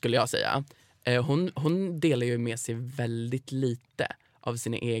idag, skulle jag säga. Hon delar ju med sig väldigt lite av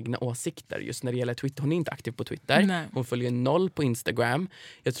sina egna åsikter just när det gäller Twitter. Hon är inte aktiv på Twitter. Nej. Hon följer 0 på Instagram.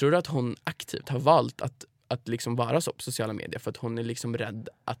 Jag tror att hon aktivt har valt att liksom vara så på sociala medier för att hon är liksom rädd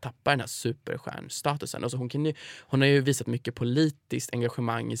att tappa den här superstjärnstatusen. Alltså hon har ju visat mycket politiskt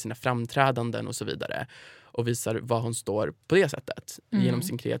engagemang i sina framträdanden och så vidare. Och visar vad hon står på det sättet genom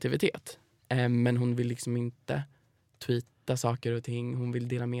sin kreativitet. Men hon vill liksom inte tweeta saker och ting. Hon vill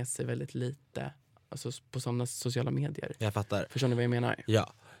dela med sig väldigt lite. Alltså på sådana sociala medier. Jag fattar. Förstår ni vad jag menar?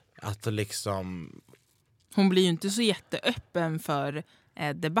 Ja, att liksom... Hon blir ju inte så jätteöppen för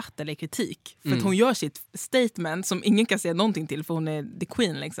debatt eller kritik. För att hon gör sitt statement som ingen kan säga någonting till, för hon är the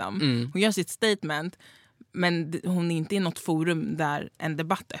queen liksom. Hon gör sitt statement, men hon är inte i något forum där en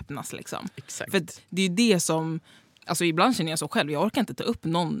debatt öppnas liksom. Exakt. För det är ju det som... Alltså ibland känner jag så själv, jag orkar inte ta upp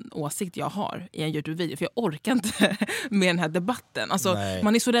någon åsikt jag har i en YouTube-video, för jag orkar inte med den här debatten. Alltså,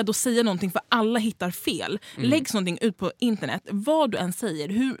 man är så rädd att säga någonting för alla hittar fel. Läggs någonting ut på internet, vad du än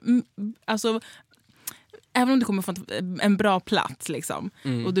säger, alltså, även om du kommer från en bra plats liksom,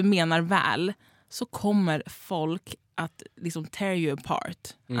 och du menar väl, så kommer folk att liksom tear you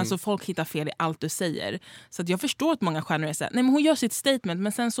apart. Alltså folk hittar fel i allt du säger. Så att jag förstår att många stjärnor är så här, nej men hon gör sitt statement,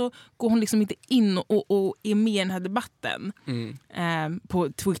 men sen så går hon liksom inte in och är med i den här debatten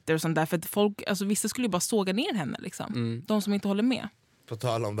på Twitter och sånt där. För att folk, alltså vissa skulle ju bara såga ner henne liksom. De som inte håller med. På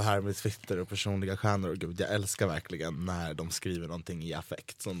tal om det här med Twitter och personliga stjärnor, gud, jag älskar verkligen när de skriver någonting i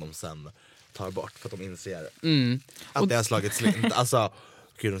affekt som de sen tar bort för att de inser att det har slagit slint. Alltså,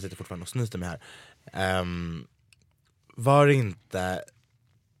 gud, de sitter fortfarande och snyter mig här. Var det inte...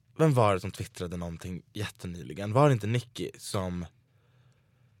 Vem var det som twittrade någonting jättenyligen? Var det inte Nicki som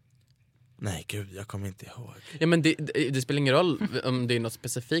Nej gud, jag kommer inte ihåg. Ja, men det spelar ingen roll om det är något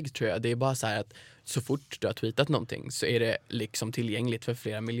specifikt, tror jag. Det är bara så här att så fort du har tweetat någonting så är det liksom tillgängligt för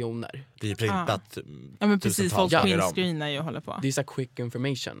flera miljoner. Det är printat. Ja men precis, folk gånger om. printscreenar ju och håller på. Det är så här quick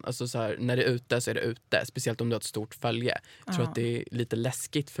information. Alltså så här, när det är ute så är det ute. Speciellt om du har ett stort följe. Jag tror att det är lite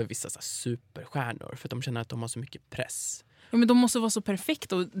läskigt för vissa så här superstjärnor. För att de känner att de har så mycket press. Ja, men de måste vara så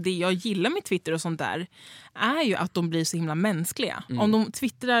perfekt, och det jag gillar med Twitter och sånt där är ju att de blir så himla mänskliga. Om de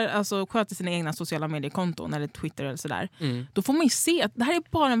twittrar, alltså sköter sina egna sociala mediekonton eller Twitter eller sådär, då får man ju se att det här är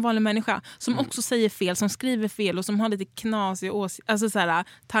bara en vanlig människa som också säger fel, som skriver fel och som har lite knasiga alltså såhär,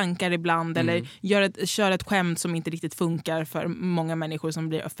 tankar ibland eller kör ett skämt som inte riktigt funkar för många människor som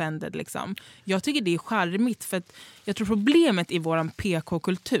blir offended liksom. Jag tycker det är charmigt, för att jag tror problemet i våran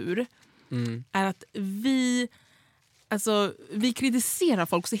PK-kultur är att vi kritiserar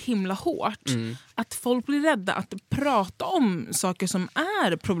folk så himla hårt att folk blir rädda att prata om saker som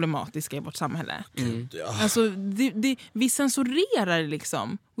är problematiska i vårt samhälle. Alltså, vi censurerar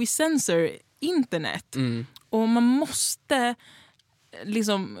liksom. We censor internet. Och man måste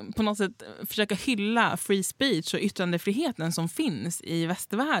liksom på något sätt försöka hylla free speech och yttrandefriheten som finns i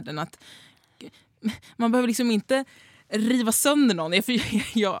västvärlden. Att man behöver liksom inte riva sönder någon.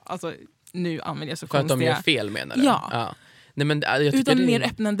 Alltså, nu använder jag så för konstiga... att de gör fel, menar du? Ja. Nej, men jag utan det mer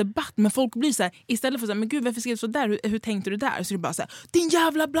öppna en debatt. Men folk blir så här, istället för så här, men gud varför skrev du så där? Hur tänkte du där? Så är det bara så här, din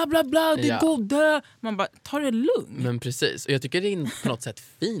jävla bla bla bla, det går dö. Man bara, ta det lugnt. Men precis, och jag tycker det är på något sätt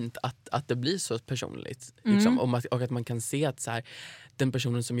fint att det blir så personligt. Liksom, och att man kan se att så här, den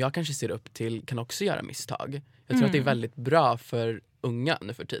personen som jag kanske ser upp till kan också göra misstag. Jag tror att det är väldigt bra för unga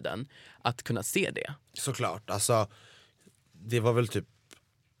nu för tiden att kunna se det. Såklart, alltså det var väl typ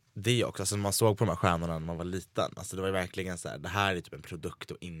det också, alltså man såg på de här stjärnorna när man var liten, alltså det var verkligen så här, det här är typ en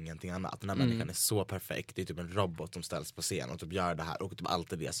produkt och ingenting annat. Den här människan är så perfekt, det är typ en robot som ställs på scen och typ gör det här och typ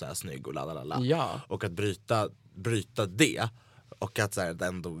alltid det så här snygg och lalala. Ja. Och att bryta det och att så här,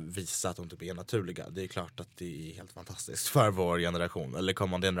 ändå visa att de typ är naturliga, det är klart att det är helt fantastiskt för vår generation eller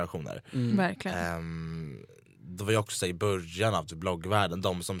kommande generationer. Verkligen. Det var ju också så här, i början av typ bloggvärlden,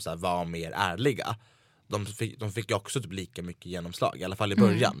 de som så här, var mer ärliga, de fick ju också typ lika mycket genomslag, i alla fall i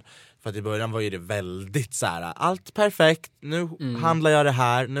början. För att i början var ju det väldigt så här: allt perfekt, nu handlar jag det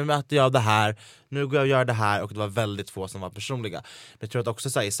här, nu möter jag det här, nu går jag och gör det här, och det var väldigt få som var personliga. Men jag tror att också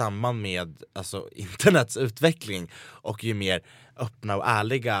så här, i samband med alltså, internets utveckling och ju mer öppna och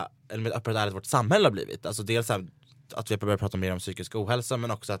ärliga, eller med öppet och ärligt vårt samhälle har blivit, alltså dels så här, att vi börjar prata mer om psykisk ohälsa,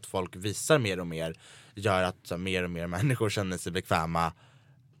 men också att folk visar mer och mer, gör att så här, mer och mer människor känner sig bekväma,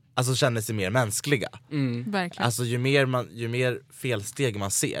 alltså känner sig mer mänskliga. Verkligen. Alltså ju mer felsteg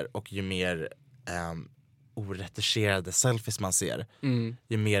man ser och ju mer oretuscherade selfies man ser,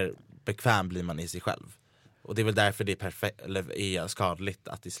 ju mer bekväm blir man i sig själv. Och det är väl därför det är skadligt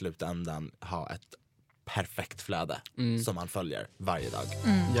att i slutändan ha ett perfekt flöde som man följer varje dag.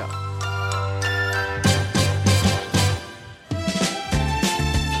 Ja.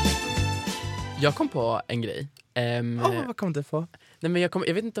 Jag kom på en grej. Vad kom du på? Nej, men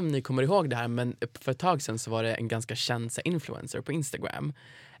jag vet inte om ni kommer ihåg det här, men för ett tag sedan så var det en ganska känd influencer på Instagram.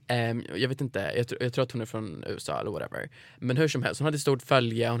 Jag vet inte, jag tror att hon är från USA eller whatever. Men hur som helst, hon hade stort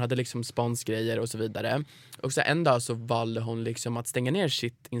följe, hon hade liksom sponsgrejer och så vidare. Och så en dag så valde hon liksom att stänga ner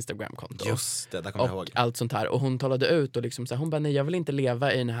sitt Instagram-konto. Just det, där kommer jag ihåg. Allt sånt här. Och hon talade ut och liksom så här, hon bara, nej, jag vill inte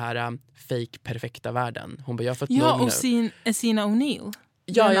leva i den här fake perfekta världen. Hon bara, jag har fått nog nu. Och Essina O'Neill.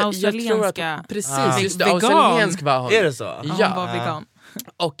 Ja, jag tror att precis, just det, australiensk var hon. Är det så? Ja, hon var vegan.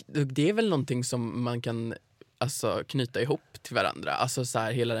 Och det är väl någonting som man kan alltså knyta ihop till varandra. Alltså så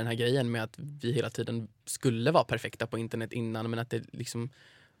här, hela den här grejen med att vi hela tiden skulle vara perfekta på internet innan, men att det liksom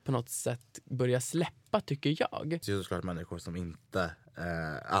på något sätt börjar släppa, tycker jag. Det är såklart människor som inte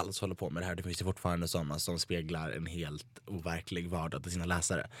alls håller på med det här. Det finns ju fortfarande sådana som speglar en helt overklig vardag till sina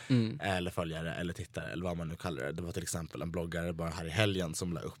läsare. Eller följare, eller tittare, eller vad man nu kallar det. Det var till exempel en bloggare bara här i helgen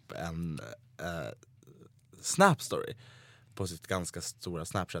som la upp en Snap-story på sitt ganska stora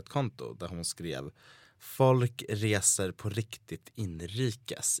Snapchat-konto där hon skrev: folk reser på riktigt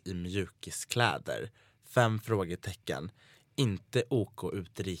inrikes i mjukiskläder. 5 frågetecken. Inte OK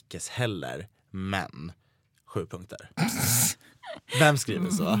utrikes heller, men 7 punkter. Vem skriver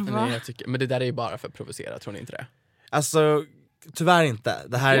så? Nej, men det där är ju bara för att provocera, tror ni inte det? Alltså, tyvärr inte.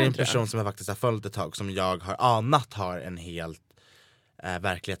 Det här är en person som jag faktiskt har följt ett tag, som jag har anat har en helt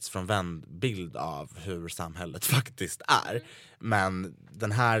verklighetsfrånvänd bild av hur samhället faktiskt är. Men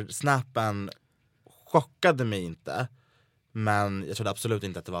den här snappen chockade mig inte, men jag trodde absolut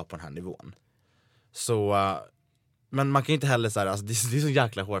inte att det var på den här nivån. Så Men man kan ju inte heller så här, alltså det är så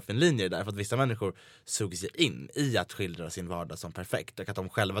jäkla hårfin linje där, för att vissa människor suger sig in i att skildra sin vardag som perfekt, och att de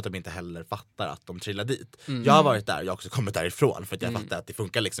själva typ inte heller fattar att de trillar dit. Jag har varit där, jag har också kommit därifrån, för att jag fattar att det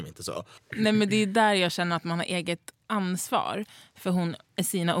funkar liksom inte så. Nej, men det är där jag känner att man har eget ansvar. För hon,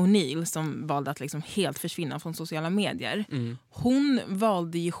 Essina O'Neill, som valde att liksom helt försvinna från sociala medier. Hon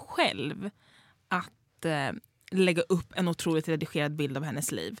valde ju själv att lägga upp en otroligt redigerad bild av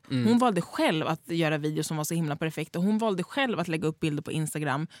hennes liv. Hon valde själv att göra videos som var så himla perfekta. Hon valde själv att lägga upp bilder på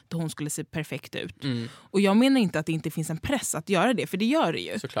Instagram där hon skulle se perfekt ut. Och jag menar inte att det inte finns en press att göra det, för det gör det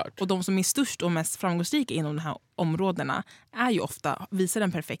ju. Såklart. Och de som är störst och mest framgångsrika inom de här områdena är ju ofta, visar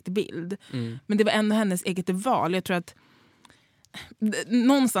en perfekt bild. Men det var ändå hennes eget val. Jag tror att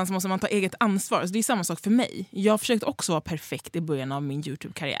någonstans måste man ta eget ansvar. Så det är samma sak för mig. Jag försökte också vara perfekt i början av min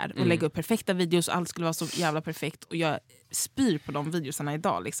YouTube-karriär och lägga upp perfekta videos, allt skulle vara så jävla perfekt, och jag spyr på de videosarna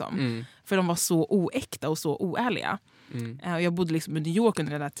idag liksom. För de var så oäkta och så oärliga. Jag bodde liksom i New York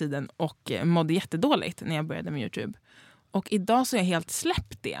under den här tiden och mådde jättedåligt när jag började med YouTube. Och idag så har jag helt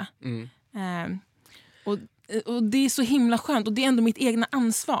släppt det. Och det är så himla skönt, och det är ändå mitt egna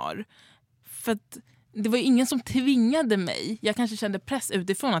ansvar. För att det var ingen som tvingade mig. Jag kanske kände press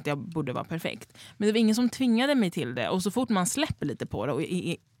utifrån att jag borde vara perfekt. Men det var ingen som tvingade mig till det. Och så fort man släpper lite på det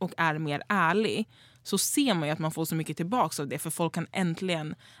och är mer ärlig, så ser man ju att man får så mycket tillbaka av det. För folk kan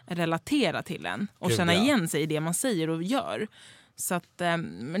äntligen relatera till en och känna igen sig i det man säger och gör. Så att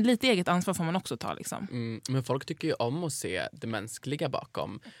lite eget ansvar får man också ta liksom. Men folk tycker ju om att se det mänskliga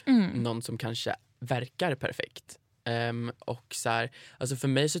bakom någon som kanske verkar perfekt. Och så här, alltså för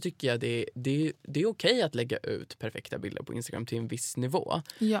mig så tycker jag det är okej att lägga ut perfekta bilder på Instagram till en viss nivå.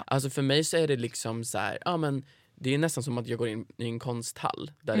 Alltså för mig så är det liksom så här, ja men det är nästan som att jag går in i en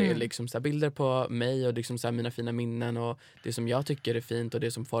konsthall där det är liksom så här bilder på mig och liksom så här mina fina minnen och det som jag tycker är fint och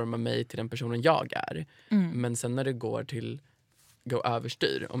det som formar mig till den personen jag är. Men sen när det går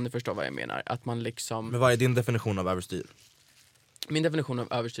överstyr, om ni förstår vad jag menar, att man liksom... Men vad är din definition av överstyr? Min definition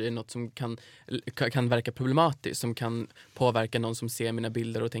av överstyr är något som kan verka problematiskt, som kan påverka någon som ser mina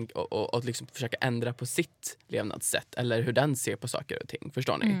bilder och liksom försöka ändra på sitt levnadssätt eller hur den ser på saker och ting.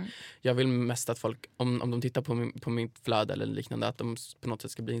 Förstår ni? Jag vill mest att folk, om de tittar på mitt flöde eller liknande, att de på något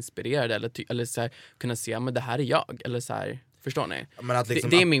sätt ska bli inspirerade eller så här, kunna se men det här är jag, eller så här, förstår ni? Men att liksom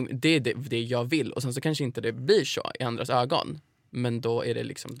det är det jag vill, och sen så kanske inte det blir så i andras ögon, men då är det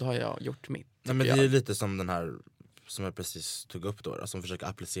liksom, då har jag gjort mitt. Nej, men det är ju lite som den här som jag precis tog upp då, som försöker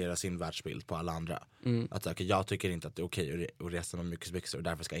applicera sin världsbild på alla andra. Att okay, jag tycker inte att det är okej att resa med mjukisbyxor, och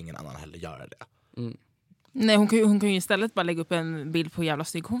därför ska ingen annan heller göra det. Nej, hon kan ju istället bara lägga upp en bild på jävla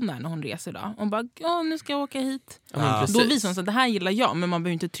snygg hon är när hon reser då. Hon bara, nu ska jag åka hit. Då visar hon så att det här gillar jag, men man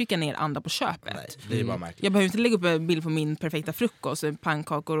behöver inte trycka ner andra på köpet. Nej, det är bara märkligt. Jag behöver inte lägga upp en bild på min perfekta frukost,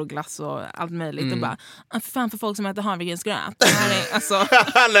 pannkakor och glass och allt möjligt och bara, fan för folk som äter havregrynsgröt. Det här är alltså...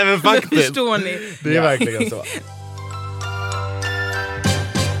 Nej, men faktiskt. Förstår ni? Det är verkligen så.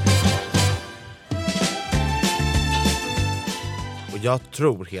 Jag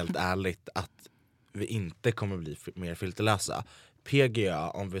tror helt ärligt att vi inte kommer bli mer filterlösa. PGA,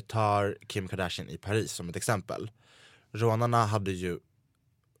 om vi tar Kim Kardashian i Paris som ett exempel. Rånarna hade ju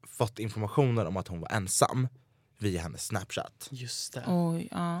fått informationer om att hon var ensam via hennes Snapchat. Just det. Oj,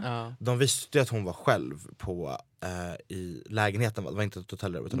 ja. De visste ju att hon var själv i lägenheten. Det var inte ett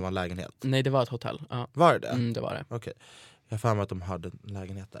hotellrum utan det var en lägenhet. Nej, det var ett hotell. Ja. Var det? Det var det. Okej. Jag får med att de hade en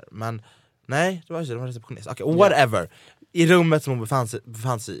lägenhet där. Men nej, det var ju receptionist. Okej, whatever. I rummet som hon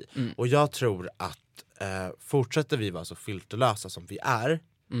befann sig i. Och jag tror att fortsätter vi vara så filterlösa som vi är,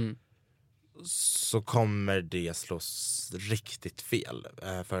 så kommer det slås riktigt fel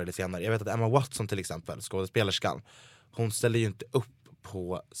förr eller senare. Jag vet att Emma Watson till exempel, skådespelerskan, hon ställer ju inte upp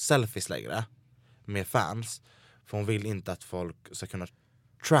på selfies längre med fans, för hon vill inte att folk ska kunna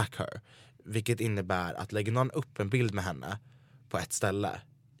track her. Vilket innebär att lägger någon upp en bild med henne på ett ställe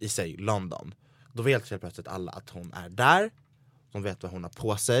i sig London, då vet helt plötsligt alla att hon är där. De vet vad hon har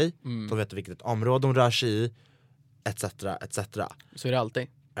på sig. De vet vilket område hon rör sig i, etc, etc. Så är det alltid.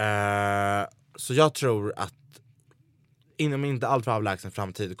 Så jag tror att inom inte allt för avlägsen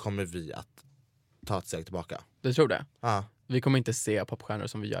framtid kommer vi att ta ett steg tillbaka. Du tror det? Ja. Vi kommer inte se popstjärnor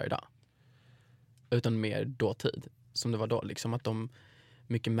som vi gör idag, utan mer dåtid, som det var då, liksom att de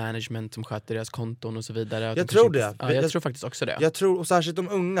mycket management som sköter deras konton och så vidare. Jag tror det. Ja, jag tror faktiskt också det. Jag tror, och särskilt de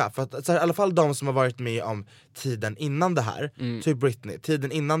unga, för att så här, i alla fall de som har varit med om tiden innan det här, typ Britney,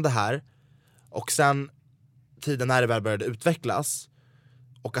 tiden innan det här, och sen tiden när det väl började utvecklas,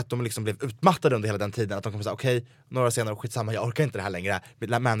 och att de liksom blev utmattade under hela den tiden, att de kommer säga okej, några senare, skitsamma, jag orkar inte det här längre,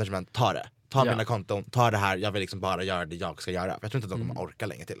 management, ta det. Ta mina konton, ta det här, jag vill liksom bara göra det jag ska göra. Jag tror inte att de kommer orka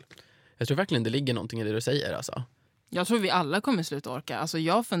länge till. Jag tror verkligen det ligger någonting i det du säger alltså. Jag tror vi alla kommer sluta orka. Alltså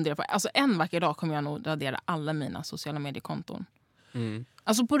jag funderar på, alltså en vacker dag kommer jag nog radera alla mina sociala mediekonton.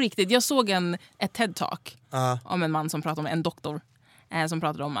 Alltså på riktigt, jag såg ett TED-talk om en man som pratade om en doktor som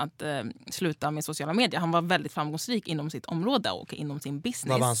pratade om att sluta med sociala medier. Han var väldigt framgångsrik inom sitt område och inom sin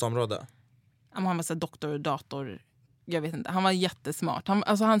business. Vad var hans område? Han var så doktor, dator, jag vet inte. Han var jättesmart.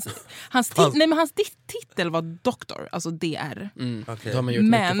 Hans titel var doktor, alltså DR. Då har man gjort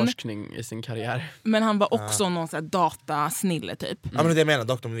mycket forskning i sin karriär. Men han var också någon sån här datasnille typ. Ja, men det jag menar,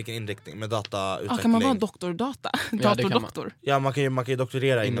 doktor med vilken inriktning? Med datautveckling? Kan man vara doktor-data? Dator-doktor? Ja, man kan ju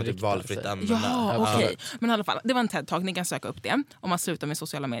doktorera inom typ valfritt ämne. Ja, okej. Men i alla fall, det var en TED-talk, ni kan söka upp det. Om att sluta med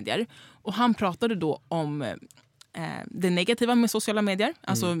sociala medier. Och han pratade då om det negativa med sociala medier.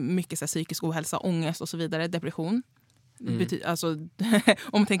 Alltså mycket så här, psykisk ohälsa, ångest och så vidare, depression. Alltså,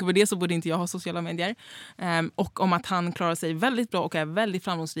 om man tänker på det så borde inte jag ha sociala medier. Och om att han klarar sig väldigt bra och är väldigt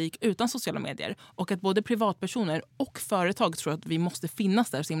framgångsrik utan sociala medier. Och att både privatpersoner och företag tror att vi måste finnas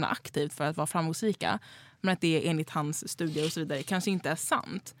där så himla aktivt för att vara framgångsrika. Men att det enligt hans studier och så vidare kanske inte är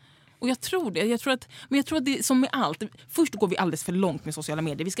sant. Och jag tror det. Jag tror att det är som med allt. Först går vi alldeles för långt med sociala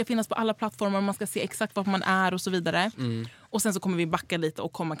medier. Vi ska finnas på alla plattformar. Man ska se exakt vad man är och så vidare. Och sen så kommer vi backa lite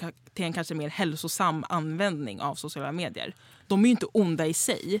och komma till en kanske mer hälsosam användning av sociala medier. De är ju inte onda i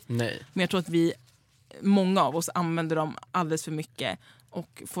sig. Nej. Men jag tror att många av oss använder dem alldeles för mycket.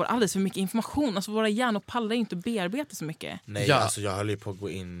 Och får alldeles för mycket information. Alltså våra hjärnor pallar inte att bearbeta så mycket. Nej, alltså jag höll ju på att gå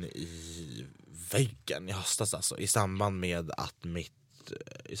in i väggen i höstas alltså. I samband med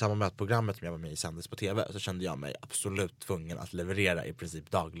att programmet som jag var med i sändes på tv, så kände jag mig absolut tvungen att leverera i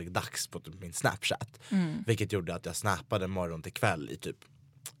princip dagligdags på min Snapchat. Vilket gjorde att jag snappade morgon till kväll i typ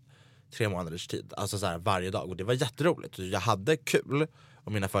 3 månaders tid. Alltså så här varje dag. Och det var jätteroligt. Jag hade kul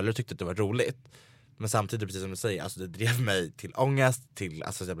och mina följare tyckte att det var roligt. Men samtidigt, precis som du säger, alltså det drev mig till ångest,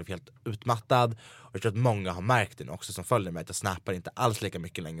 alltså jag blev helt utmattad. Och jag tror att många har märkt det också som följer mig, att jag snappar inte alls lika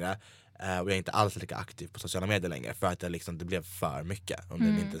mycket längre. Och jag är inte alls lika aktiv på sociala medier längre, för att det blev för mycket under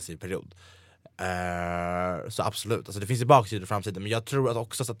en intensiv period. Så absolut, alltså det finns ju baksidor och framsidor. Men jag tror att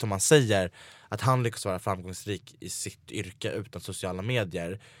också så att Thomas säger att han lyckas vara framgångsrik i sitt yrke utan sociala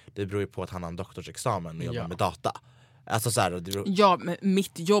medier, det beror ju på att han har en doktorsexamen och jobbar med data. Alltså så här, ja, men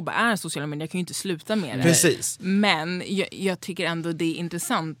mitt jobb är sociala medier, jag kan ju inte sluta med det. Precis. Men jag tycker ändå det är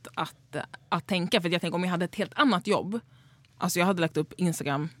intressant att tänka. För jag tänker om jag hade ett helt annat jobb, alltså jag hade lagt upp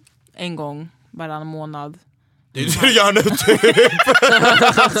Instagram en gång varannan månad. Det är det du gör nu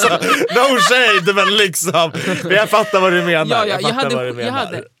typ. Alltså, no shade, men liksom. Men jag fattar vad du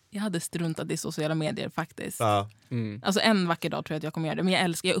menar. Jag hade struntat i sociala medier faktiskt. Ja. Alltså en vacker dag tror jag att jag kommer göra det.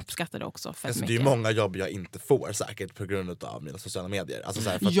 Men jag uppskattar det också fett alltså, mycket. Det är ju många jobb jag inte får säkert på grund av mina sociala medier. Alltså, så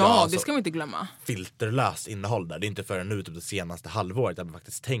här, för att ja, det ska man inte glömma. Filterlöst innehåll där. Det är inte förrän nu typ det senaste halvåret jag har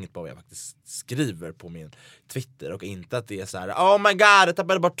faktiskt tänkt på vad jag faktiskt skriver på min Twitter. Och inte att det är så här: oh my god, jag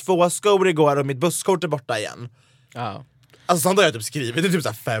tappade bort 2 skor igår och mitt busskort är borta igen. Ja. Alltså sånt har jag typ skrivit i typ så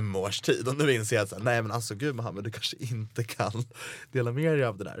här 5 års tid. Och nu inser jag att nej men alltså gud Mohammed, du kanske inte kan dela med dig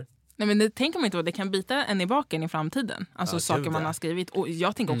av det där. Nej, men det tänker man inte på, det kan bita en i baken i framtiden. Alltså saker man har skrivit. Och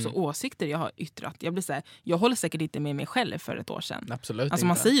jag tänker också åsikter jag har yttrat. Jag blir så här, jag håller säkert inte med mig själv för ett år sedan. Absolut alltså inte.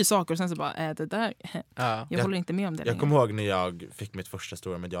 Man säger ju saker och sen så bara, det där, jag håller inte med om det längre. Jag kommer ihåg när jag fick mitt första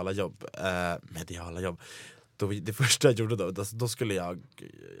stora mediala jobb. Det första jag gjorde då skulle jag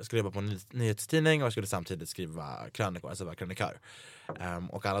jobba på en nyhetstidning och jag skulle samtidigt skriva krönikor, alltså vara krönikör.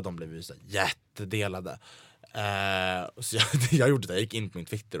 Och alla de blev ju så jättedelade. Så jag gjorde det, jag gick in på min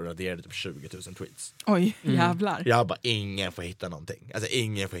Twitter och raderade typ 20 000 tweets. Oj, jävlar. Jag bara, ingen får hitta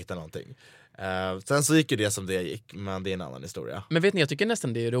någonting. Sen så gick ju det som det gick, men det är en annan historia. Men vet ni, jag tycker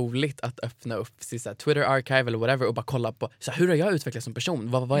nästan det är roligt att öppna upp sitt Twitter archive eller whatever och bara kolla på så här, hur har jag utvecklats som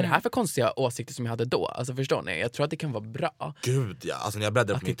person? Vad är det här för konstiga åsikter som jag hade då? Alltså förstår ni? Jag tror att det kan vara bra. Gud ja, alltså när jag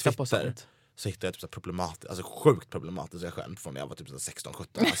bläddrade på min Twitter så hittade jag typ så problematiskt, alltså sjukt problematiskt själv från när jag var typ 16-17.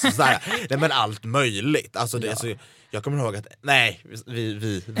 Alltså sådär, nej men allt möjligt. Alltså det, alltså, jag kommer ihåg att nej,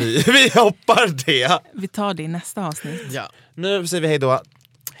 vi hoppar det. Vi tar det i nästa avsnitt. Ja. Nu säger vi hej då.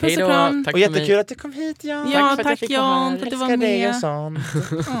 Puss och kram. Och jättekul att du kom hit, Jan. Ja, tack Jan för att du var med. Och sånt.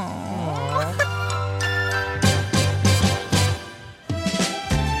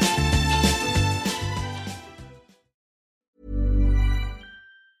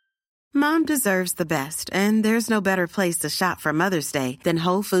 Mom deserves the best, and there's no better place to shop for Mother's Day than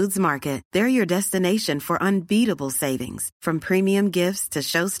Whole Foods Market. They're your destination for unbeatable savings, from premium gifts to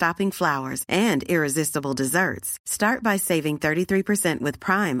show-stopping flowers and irresistible desserts. Start by saving 33% with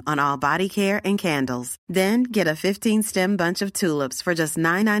Prime on all body care and candles. Then get a 15-stem bunch of tulips for just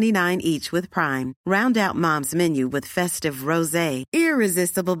 $9.99 each with Prime. Round out Mom's menu with festive rosé,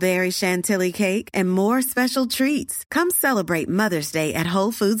 irresistible berry chantilly cake, and more special treats. Come celebrate Mother's Day at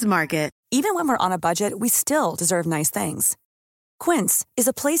Whole Foods Market. Even when we're on a budget, we still deserve nice things. Quince is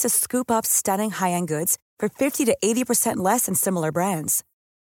a place to scoop up stunning high-end goods for 50 to 80% less than similar brands.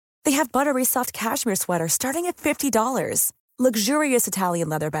 They have buttery soft cashmere sweaters starting at $50, luxurious Italian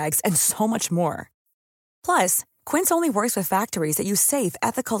leather bags, and so much more. Plus, Quince only works with factories that use safe,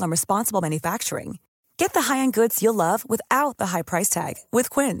 ethical, and responsible manufacturing. Get the high-end goods you'll love without the high price tag with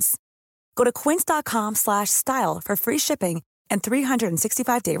Quince. Go to quince.com/style for free shipping and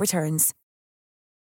 365-day returns.